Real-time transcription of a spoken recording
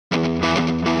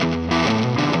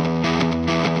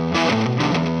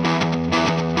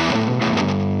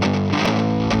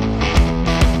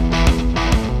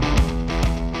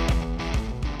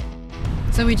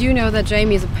we do know that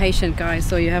Jamie is a patient guy,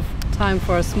 so you have time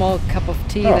for a small cup of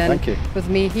tea thank you. with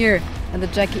me here at the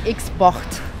Jackie X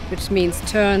Bocht, which means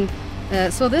turn.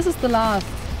 So this is the last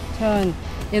turn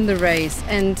in the race,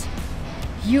 and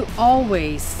you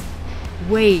always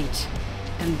wait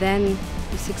and then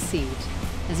you succeed,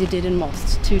 as you did in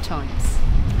Most 2 times.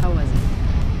 How was it?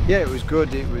 Yeah, it was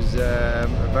good. It was a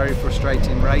very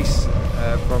frustrating race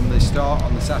from the start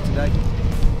on the Saturday,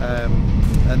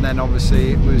 and then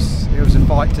obviously it was a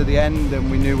fight to the end, and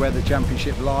we knew where the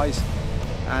championship lies,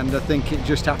 and I think it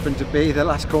just happened to be the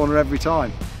last corner every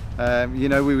time. You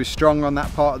know, we were strong on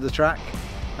that part of the track,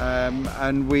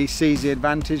 and we seized the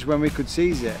advantage when we could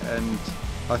seize it, and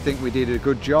I think we did a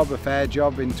good job, a fair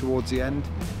job in towards the end.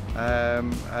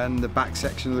 And the back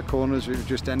section of the corners, it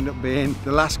just ended up being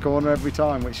the last corner every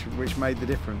time, which made the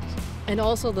difference. And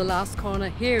also the last corner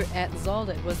here at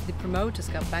Zolder, it was the Promoters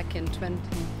Cup back in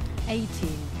 2018,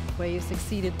 where you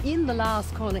succeeded in the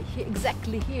last corner, here,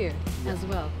 exactly here as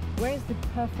well. Where is the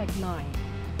perfect line?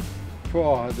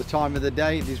 For the time of the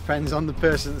day, it depends on the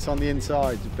person that's on the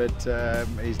inside, but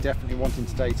he's definitely wanting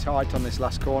to stay tight on this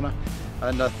last corner.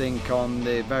 And I think on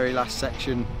the very last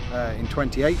section in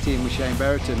 2018 with Shane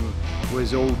Brereton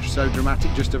was all so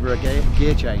dramatic, just over a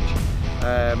gear change,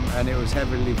 and it was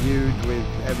heavily viewed with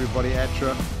everybody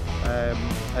extra,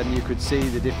 and you could see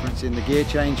the difference in the gear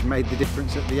change made the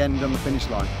difference at the end on the finish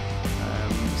line.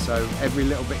 So every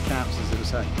little bit counts, as it was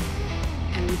saying.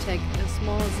 And we take a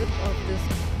small sip of this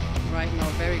right now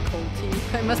very cold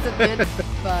tea, I must admit,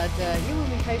 but you will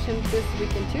be patient this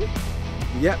weekend too?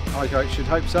 Yep, I should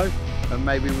hope so, and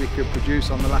maybe we could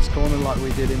produce on the last corner like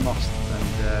we did in Most,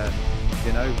 and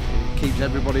you know, it keeps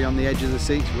everybody on the edge of the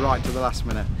seats right to the last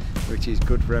minute, which is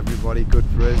good for everybody, good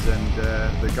for us,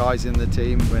 and the guys in the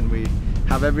team, when we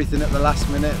have everything at the last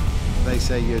minute, they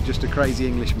say you're just a crazy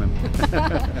Englishman.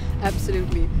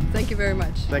 Absolutely. Thank you very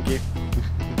much. Thank you.